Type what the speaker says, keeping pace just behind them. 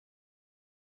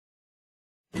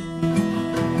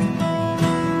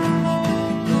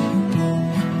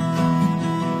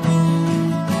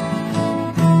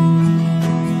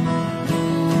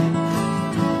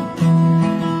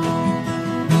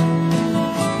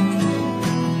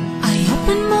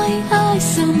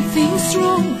something's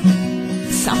wrong,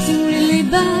 something really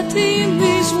bad in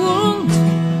this world.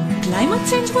 Climate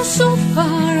change was so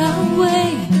far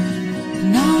away,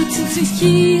 now it seems it's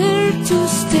here to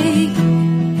stay.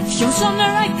 From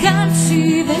somewhere I can't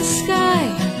see the sky,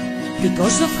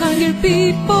 because of hunger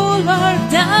people are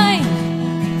dying.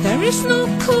 There is no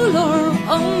color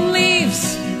on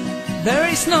leaves, there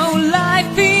is no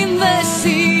life in the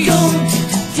sea. Don't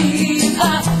give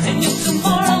up, a new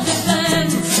tomorrow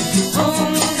depends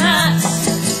on us.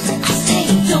 I say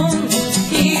don't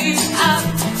give up,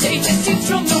 take a seed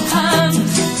from your hand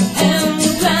and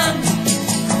plant.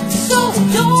 So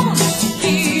don't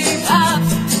give up,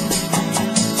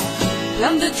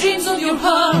 plant the dreams of your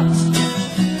heart,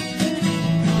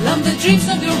 plant the dreams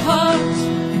of your heart.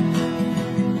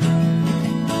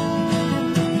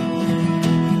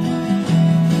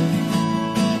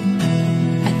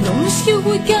 I promise you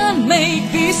we can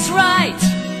make this right,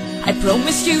 I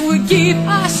promise you we'll give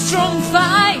a strong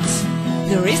fight.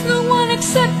 There is no one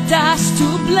except us to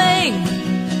blame,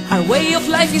 our way of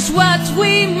life is what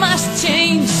we must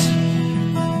change.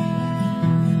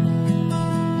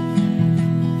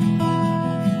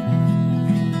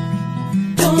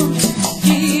 Don't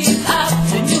give up,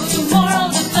 the new tomorrow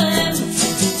depends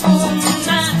on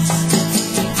us.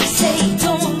 I say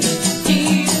don't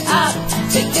give up,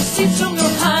 take the seeds from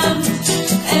your hand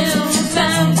and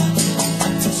plant.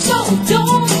 So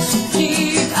don't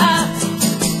give up,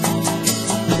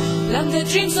 plant the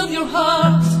dreams of your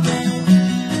heart,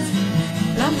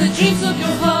 plant the dreams of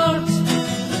your heart.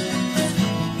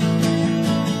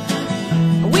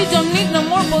 We don't need no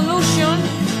more pollution,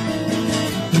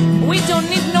 we don't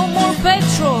need no more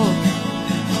petrol.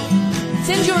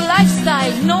 Change your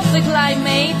lifestyle, not the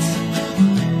climate.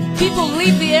 People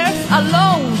leave the earth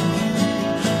alone.